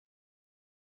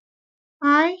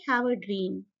I have a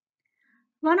dream.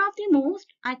 One of the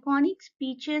most iconic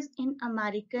speeches in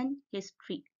American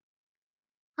history.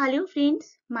 Hello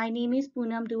friends, my name is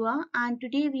Poonam Dua and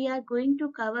today we are going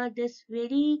to cover this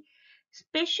very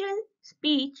special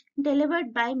speech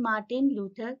delivered by Martin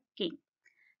Luther King.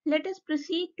 Let us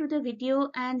proceed to the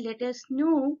video and let us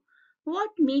know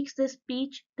what makes the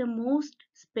speech the most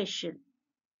special.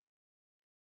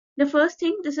 The first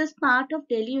thing, this is part of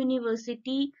Delhi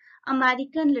University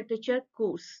American Literature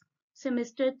course.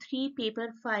 Semester 3 paper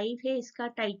 5 है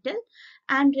इसका title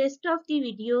and rest of the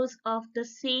videos of the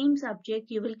same subject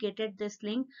you will get at this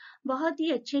link. बहुत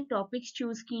ही अच्छे topics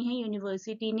choose किए हैं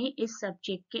university ने इस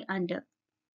subject के under.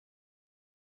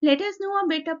 Let us know a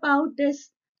bit about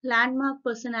this landmark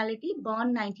personality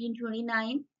born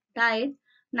 1929, died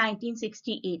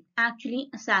 1968, actually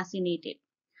assassinated.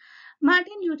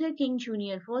 Martin Luther King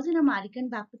Jr. was an American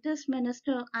Baptist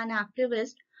minister and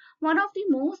activist, one of the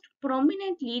most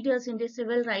prominent leaders in the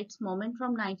civil rights movement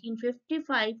from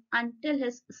 1955 until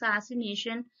his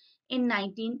assassination in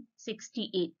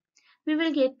 1968. We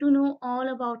will get to know all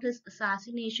about his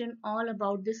assassination, all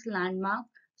about this landmark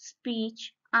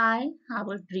speech, I Have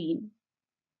a Dream.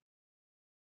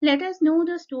 Let us know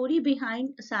the story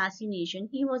behind assassination.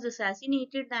 He was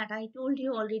assassinated, that I told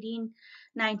you already, in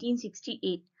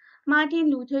 1968. Martin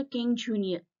Luther King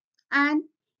Jr., an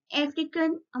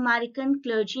African American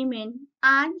clergyman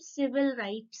and civil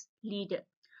rights leader,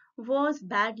 was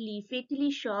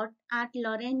fatally shot at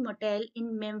Lorraine Motel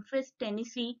in Memphis,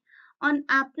 Tennessee on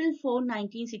April 4,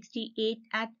 1968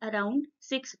 at around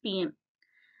 6 p.m.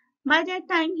 By that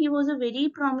time, he was a very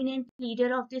prominent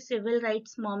leader of the civil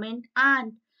rights movement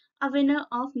and a winner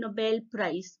of Nobel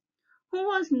Prize, who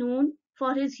was known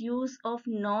for his use of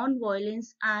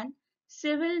non-violence and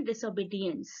civil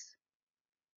disobedience.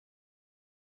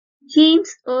 James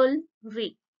Earl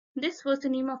Ray. This was the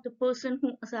name of the person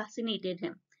who assassinated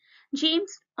him.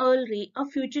 James Earl Ray, a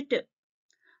fugitive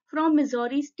from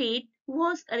Missouri State,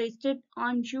 was arrested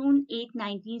on June 8,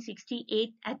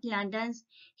 1968 at London's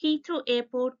Heathrow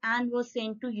Airport and was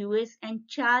sent to US and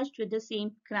charged with the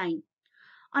same crime.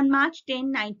 On March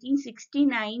 10,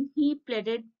 1969, he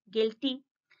pleaded guilty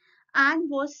and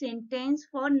was sentenced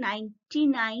for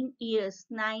 99 years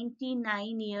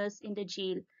in the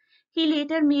jail. He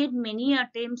later made many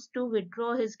attempts to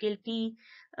withdraw his guilty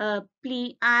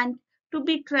plea and to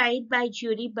be tried by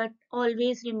jury, but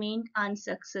always remained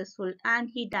unsuccessful, and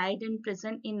he died in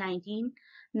prison in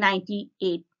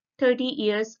 1998, 30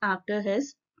 years after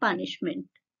his punishment.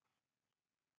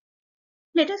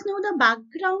 Let us know the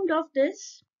background of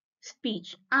this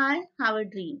speech, I Have a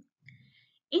Dream.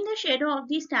 In the shadow of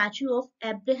the statue of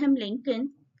Abraham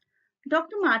Lincoln,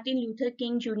 Dr. Martin Luther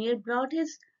King Jr. brought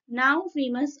his now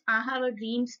famous I Have a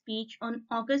Dream speech on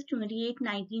August 28,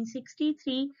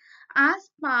 1963 as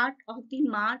part of the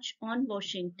March on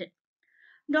Washington.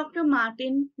 Dr.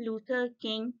 Martin Luther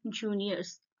King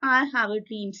Jr.'s I Have a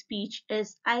Dream speech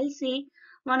is, I'll say,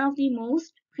 one of the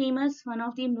most famous, one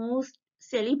of the most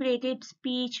celebrated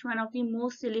speech, one of the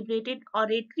most celebrated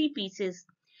oratory pieces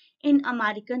in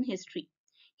American history.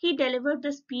 He delivered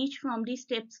the speech from the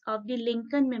steps of the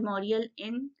Lincoln Memorial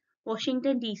in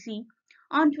Washington, D.C.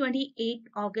 on 28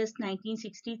 August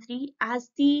 1963 as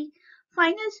the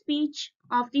final speech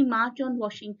of the March on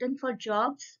Washington for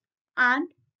Jobs and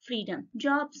Freedom.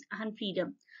 Jobs and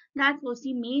freedom. That was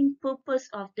the main purpose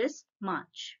of this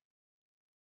march.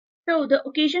 So the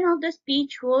occasion of the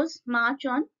speech was March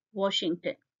on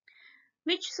Washington,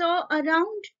 which saw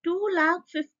around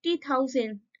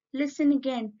 250,000, listen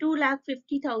again,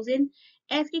 250,000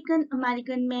 African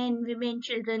American men, women,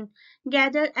 children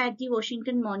gathered at the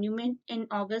Washington Monument in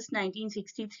August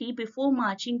 1963 before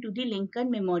marching to the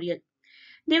Lincoln Memorial.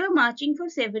 They were marching for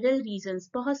several reasons.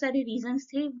 बहुत सारे reasons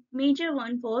थे. Major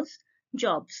one was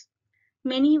jobs.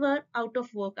 Many were out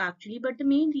of work actually, but the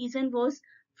main reason was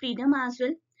freedom as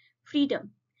well.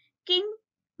 Freedom.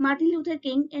 Martin Luther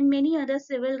King and many other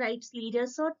civil rights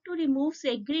leaders sought to remove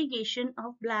segregation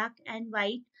of black and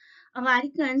white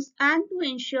Americans and to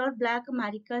ensure black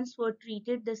Americans were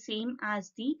treated the same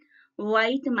as the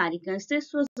white Americans.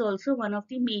 This was also one of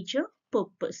the major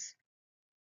purpose.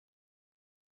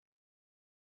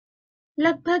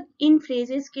 लगभग इन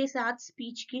phrases के साथ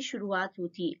speech की शुरुआत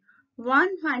होती है.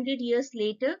 100 years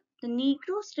later, the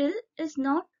Negro still is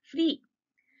not free.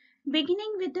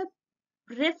 Beginning with the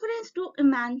reference to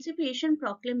Emancipation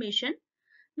Proclamation,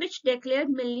 which declared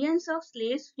millions of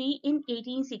slaves free in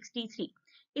 1863.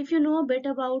 If you know a bit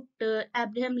about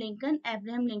Abraham Lincoln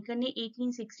ने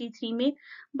 1863 में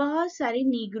बहुत सारे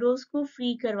negroes को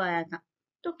free करवाया था.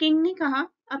 तो king ने कहा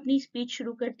अपनी स्पीच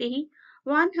शुरू करते ही,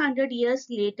 100 years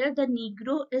later, the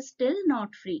Negro is still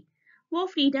not free. वो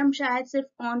freedom शायद सिर्फ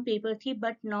on paper थी,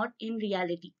 but not in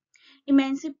reality.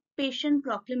 Emancipation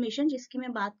Proclamation, जिसकी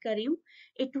मैं बात कर रही हूँ,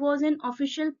 it was an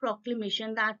official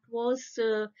proclamation that was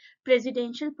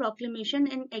presidential proclamation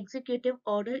and executive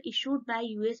order issued by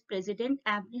US President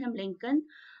Abraham Lincoln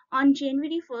on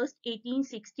January 1st,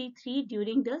 1863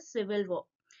 during the Civil War.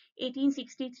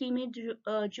 1863 में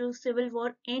जो civil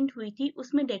war and हुई थी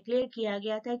उसमें डिक्लेयर किया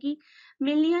गया था कि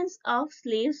millions of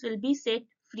slaves will be set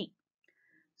free.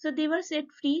 So they were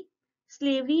set free.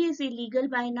 Slavery is illegal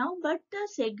by now, but the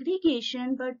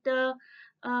segregation, but the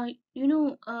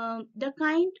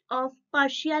kind of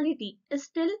partiality is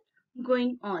still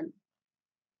going on.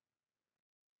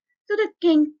 So the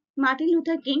king, Martin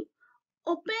Luther King,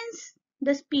 opens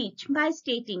the speech by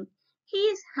stating he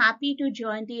is happy to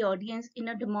join the audience in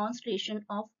a demonstration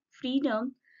of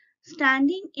freedom.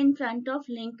 Standing in front of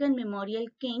Lincoln Memorial,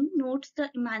 King notes the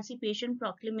Emancipation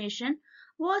Proclamation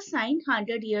was signed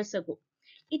 100 years ago.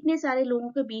 इतने सारे लोगों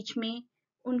के बीच में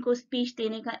उनको speech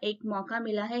देने का एक मौका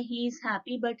मिला है. He is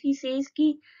happy, but he says कि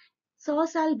 100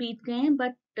 साल बीत गए हैं,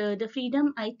 but the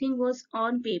freedom I think was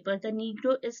on paper. The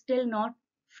Negro is still not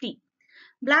free.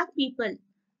 Black people,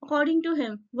 according to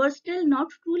him, were still not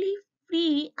truly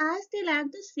free as they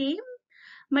lacked the same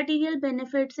material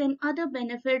benefits and other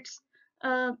benefits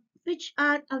which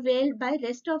are availed by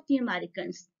rest of the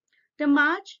Americans. The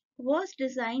march was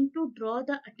designed to draw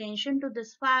the attention to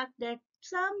this fact that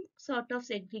some sort of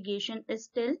segregation is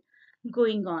still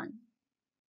going on.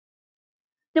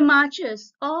 The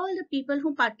marchers, all the people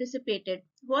who participated,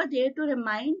 were there to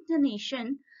remind the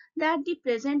nation that the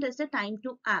present is the time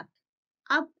to act.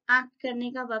 अब act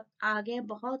करने का वक्त आ गया,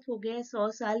 बहुत हो गया,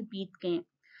 100 साल बीत गए.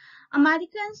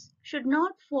 Americans should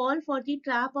not fall for the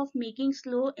trap of making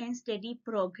slow and steady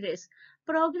progress.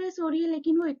 Progress हो रही है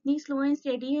लेकिन वो इतनी slow and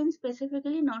steady and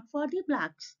specifically not for the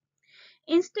blacks.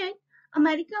 Instead,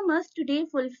 America must today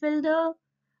fulfill the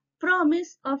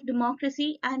promise of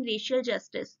democracy and racial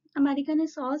justice. America ने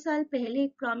 100 साल पहले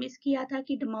एक प्रॉमिस किया था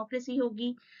कि डेमोक्रेसी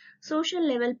होगी, सोशल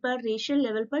लेवल पर, रेशियल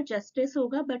लेवल पर जस्टिस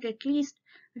होगा, बट एटलीस्ट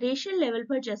रेशियल लेवल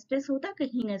पर जस्टिस होता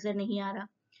कहीं नजर नहीं आ रहा.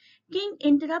 King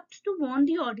interrupts to warn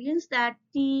the audience that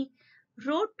the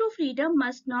road to freedom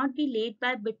must not be laid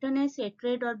by bitterness,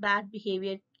 hatred or bad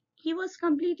behavior. He was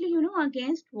completely,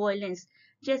 against violence.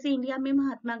 जैसे India में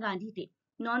महात्मा गांधी थे,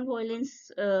 non violence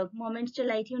moments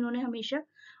चलाई थी उन्होंने हमेशा.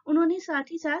 उन्होंने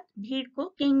साथ ही साथ भीड़ को,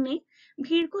 किंग ने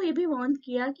भीड़ को ये भी वार्न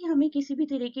किया कि हमें किसी भी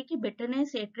तरीके की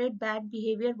bitterness, hatred, bad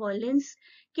behaviour, violence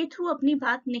के थ्रू अपनी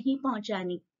बात नहीं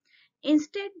पहुंचानी.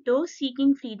 Instead, those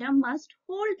seeking freedom must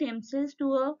hold themselves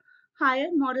to a higher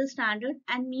moral standard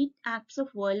and meet acts of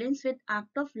violence with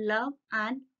act of love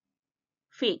and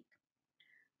faith.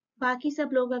 बाकी सब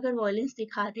लोग अगर वायलेंस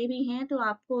दिखाते भी हैं तो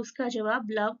आपको उसका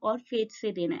जवाब लव और फेथ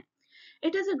से देना है.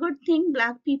 It is a good thing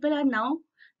black people are now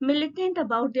militant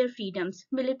about their freedoms.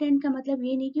 Militant का मतलब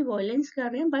ये नहीं कि violence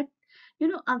कर रहे हैं, but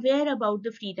aware about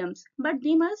the freedoms. But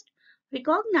they must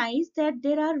recognize that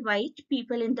there are white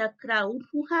people in the crowd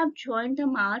who have joined the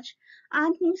march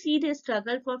and who see the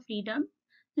struggle for freedom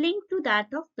linked to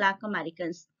that of black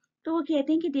Americans. तो वो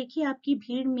कहते हैं कि देखिए आपकी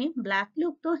भीड़ में black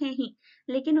लोग तो हैं ही,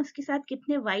 लेकिन उसके साथ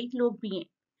कितने white लोग भी हैं.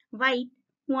 White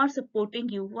who are supporting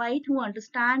you, white who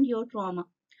understand your trauma.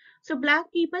 So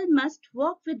black people must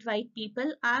work with white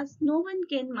people as no one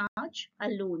can march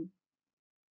alone.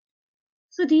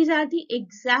 So these are the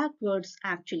exact words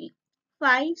actually.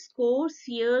 5 scores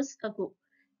years ago.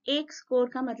 एक score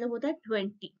का मतलब होता है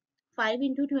 20. 5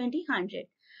 into 20, 100.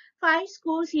 5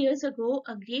 scores years ago,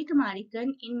 a great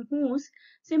American in whose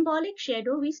symbolic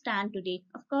shadow we stand today.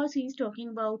 Of course, he is talking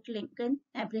about Lincoln,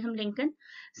 Abraham Lincoln,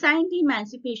 signed the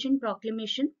Emancipation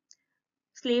Proclamation.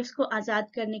 Slaves को आजाद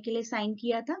करने के लिए sign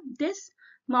किया था. This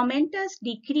momentous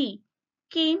decree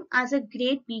came as a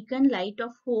great beacon light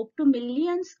of hope to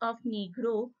millions of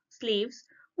Negro slaves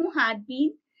who had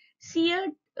been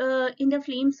seared in the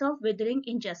flames of withering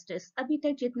injustice. अभी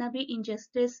तक जितना भी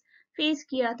injustice face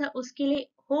किया था उसके लिए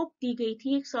hope दी गई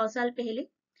थी 100 साल पहले.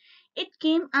 It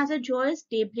came as a joyous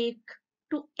daybreak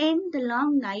to end the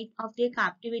long night of their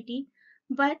captivity,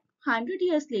 but 100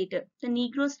 years later, the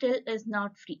Negro still is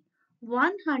not free.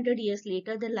 100 years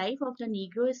later, the life of the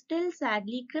Negro is still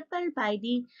sadly crippled by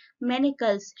the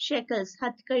manacles, shackles,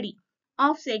 hatkadi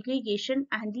of segregation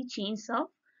and the chains of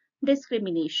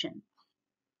discrimination.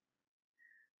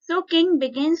 So King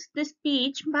begins the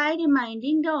speech by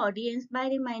reminding the audience, by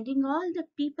reminding all the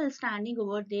people standing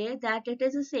over there that it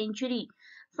is a century,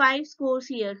 5 scores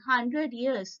years, 100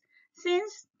 years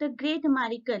since the great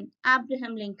American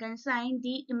Abraham Lincoln signed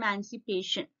the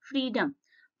Emancipation, Freedom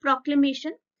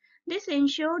Proclamation This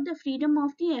ensured the freedom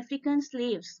of the African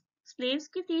slaves. Slaves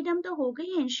की freedom तो हो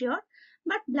गई ensure,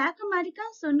 but black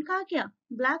Americans उनका क्या?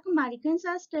 Black Americans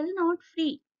are still not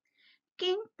free.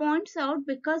 King points out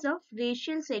because of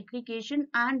racial segregation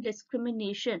and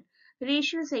discrimination.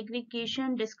 Racial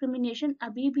segregation, discrimination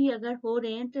अभी भी अगर हो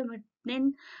रहे हैं तो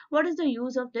then what is the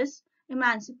use of this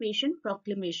Emancipation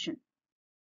Proclamation?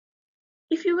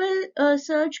 If you will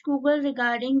search Google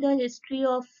regarding the history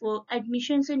of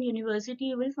admissions in university,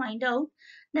 you will find out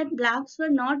that blacks were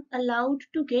not allowed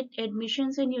to get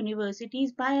admissions in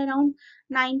universities by around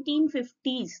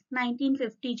 1950s.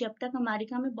 1950 जब तक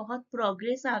America में बहुत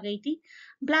progress आ गई थी,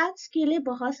 blacks के लिए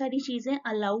बहुत सारी चीजें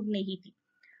अलाउड नहीं थी.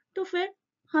 तो फिर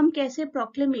हम कैसे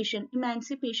प्रोक्लेमेशन,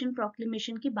 इमेंसिपेशन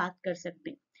प्रोक्लेमेशन की बात कर सकते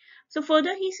हैं? So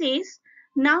further he says,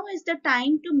 now is the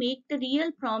time to make the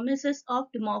real promises of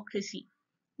democracy.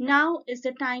 Now is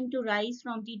the time to rise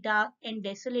from the dark and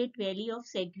desolate valley of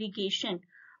segregation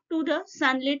to the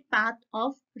sunlit path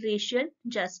of racial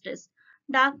justice.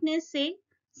 Darkness से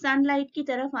sunlight की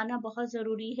तरफ आना बहुत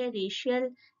जरूरी है. Racial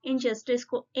injustice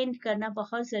को end करना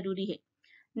बहुत जरूरी है.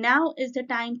 Now is the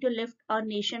time to lift our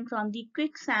nation from the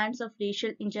quicksands of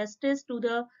racial injustice to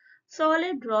the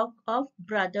solid rock of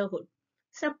brotherhood.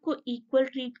 सबको equal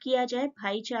treat किया जाए,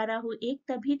 भाईचारा हो एक,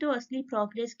 तभी तो असली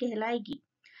progress कहलाएगी.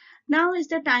 Now is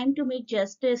the time to make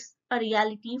justice a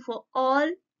reality for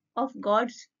all of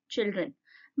God's children.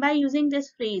 By using this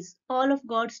phrase, all of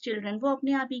God's children, वो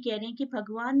अपने आप ही कह रहे हैं कि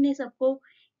भगवान ने सबको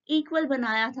equal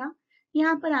बनाया था.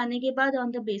 यहाँ पर आने के बाद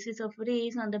on the basis of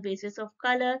race, on the basis of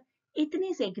color,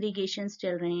 इतने segregations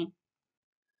चल रहे हैं.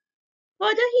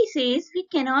 Further he says, we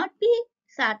cannot be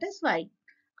satisfied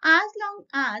as long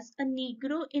as a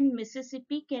Negro in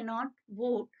Mississippi cannot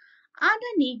vote and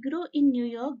a Negro in New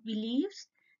York believes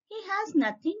he has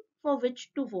nothing for which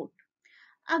to vote.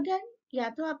 अगर या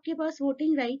तो आपके पास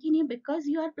voting right ही नहीं because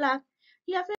you are black,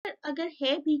 या फिर अगर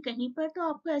है भी कहीं पर तो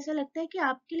आपको ऐसा लगता है कि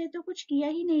आपके लिए तो कुछ किया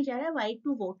ही नहीं जा रहा है, वाई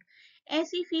टू वोट,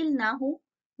 ऐसी फील ना हो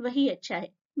वही अच्छा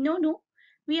है. No no,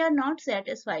 we are not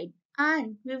satisfied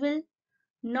and we will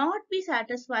not be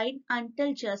satisfied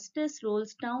until justice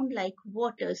rolls down like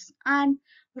waters and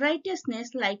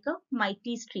righteousness like a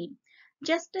mighty stream.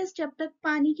 Justice जब तक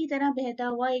पानी की तरह बहता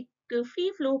हुआ एक फ्री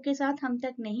फ्लो के साथ हम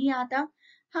तक नहीं आता,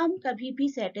 हम कभी भी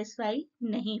सेटिस्फाई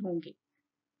नहीं होंगे.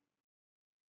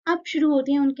 अब शुरू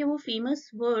होते हैं उनके वो फेमस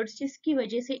वर्ड्स जिसकी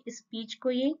वजह से इस स्पीच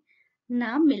को ये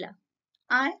नाम मिला.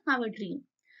 I have a dream.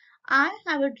 I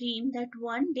have a dream that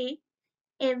one day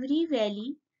every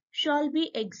valley shall be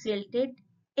exalted,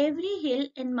 every hill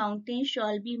and mountain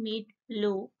shall be made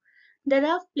low, the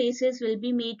rough places will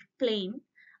be made plain,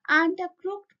 and the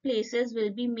crooked places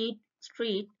will be made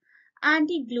straight, and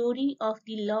the glory of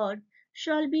the Lord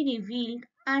shall be revealed,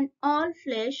 and all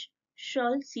flesh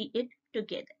shall see it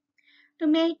together. तो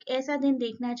मैं एक ऐसा दिन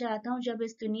देखना चाहता हूँ जब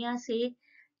इस दुनिया से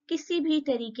किसी भी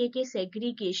तरीके के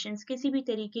सेग्रीगेशंस, किसी भी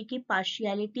तरीके की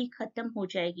पार्शियलिटी खत्म हो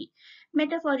जाएगी.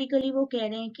 मेटाफोरिकली वो कह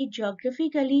रहे हैं कि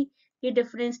ज्योग्राफिकली ये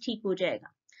डिफरेंस ठीक हो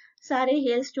जाएगा. सारे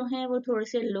हिल्स जो हैं वो थोड़े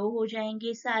से लो हो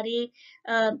जाएंगे, सारे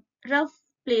रफ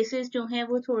प्लेसेस जो हैं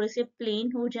वो थोड़े से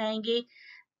प्लेन हो जाएंगे.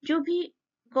 जो भी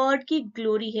गॉड की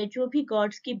ग्लोरी है, जो भी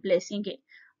गॉड्स की ब्लेसिंग है,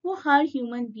 वो हर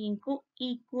ह्यूमन बीइंग को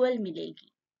इक्वल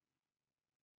मिलेगी.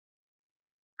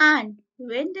 And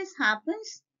when this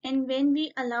happens, and when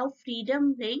we allow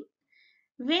freedom ring,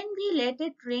 when we let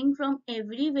it ring from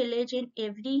every village and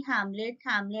every hamlet,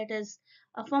 hamlet is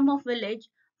a form of village,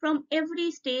 from every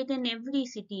state and every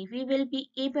city, we will be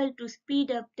able to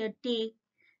speed up the day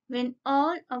when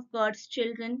all of God's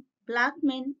children, black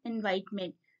men and white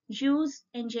men, Jews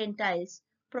and Gentiles,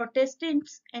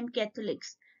 Protestants and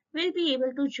Catholics, will be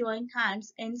able to join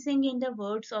hands and sing in the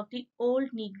words of the old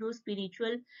Negro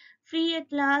spiritual, free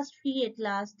at last,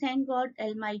 thank God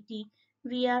Almighty,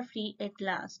 we are free at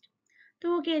last.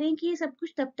 तो वो कह रहे हैं कि ये सब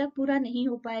कुछ तब तक पूरा नहीं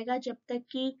हो पाएगा जब तक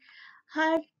कि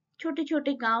हर छोटे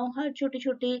छोटे गांव, हर छोटे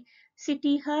छोटे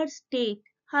सिटी, हर स्टेट,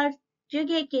 हर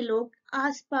जगह के लोग,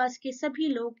 आसपास के सभी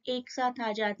लोग एक साथ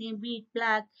आ जाते हैं. B it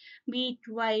black, B it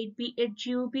white, B it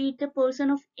ज्यू, B it the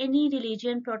person of any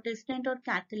religion, Protestant और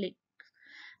कैथोलिक,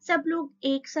 सब लोग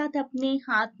एक साथ अपने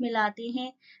हाथ मिलाते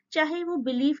हैं, चाहे वो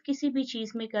बिलीव किसी भी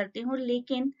चीज में करते हो,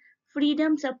 लेकिन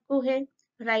फ्रीडम सबको है,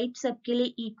 राइट सबके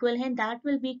लिए इक्वल है. That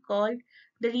will be called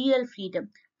the real freedom.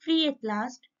 Free at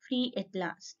last, free at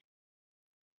last.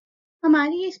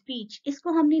 हमारी ये स्पीच,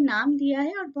 इसको हमने नाम दिया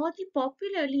है और बहुत ही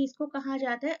पॉपुलरली इसको कहा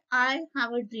जाता है I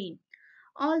have a dream.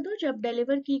 Although जब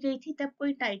डिलीवर की गई थी तब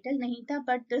कोई टाइटल नहीं था,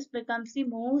 but this becomes the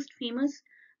most famous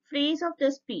phrase of the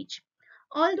speech.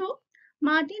 Although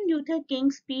Martin Luther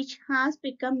King's speech has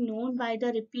become known by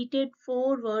the repeated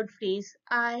four-word phrase,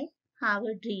 I have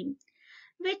a dream,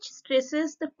 which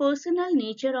stresses the personal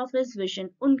nature of his vision.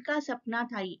 उनका सपना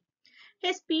था ये.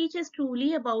 His speech is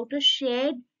truly about a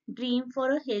shared dream for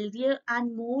a healthier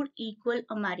and more equal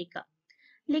America.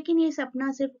 लेकिन ये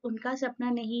सपना सिर्फ उनका सपना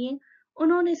नहीं है.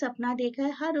 उन्होंने सपना देखा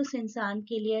है हर उस इंसान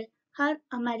के लिए, हर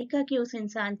अमेरिका के उस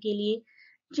इंसान के लिए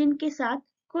जिनके साथ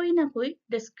कोई ना कोई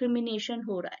डिस्क्रिमिनेशन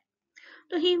हो रहा है.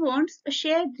 So he wants a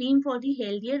shared dream for the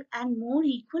healthier and more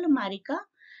equal America,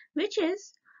 which is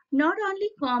not only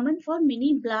common for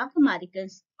many black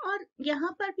Americans. और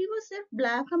यहाँ पर भी वो सिर्फ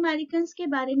black Americans के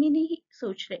बारे में नहीं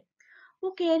सोच रहे. वो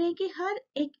कह रहे हैं कि हर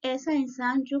एक ऐसा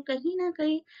इंसान जो कहीं ना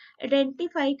कहीं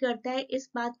आइडेंटिफाई करता है, इस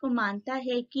बात को मानता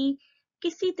है कि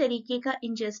किसी तरीके का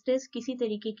injustice, किसी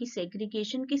तरीके की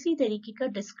segregation, किसी तरीके का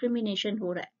discrimination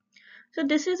हो रहा है. So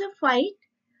this is a fight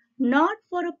not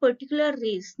for a particular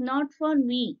race, not for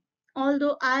me,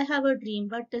 although I have a dream,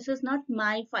 but this is not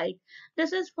my fight.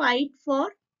 This is fight for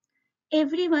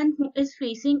everyone who is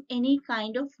facing any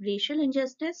kind of racial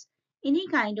injustice, any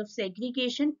kind of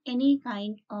segregation, any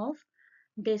kind of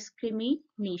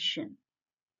discrimination.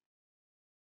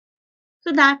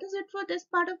 So that is it for this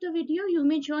part of the video. You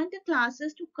may join the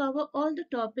classes to cover all the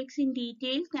topics in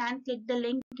detail. Can click the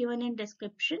link given in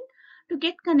description to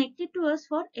get connected to us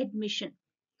for admission.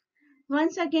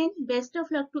 Once again, best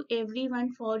of luck to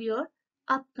everyone for your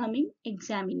upcoming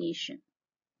examination.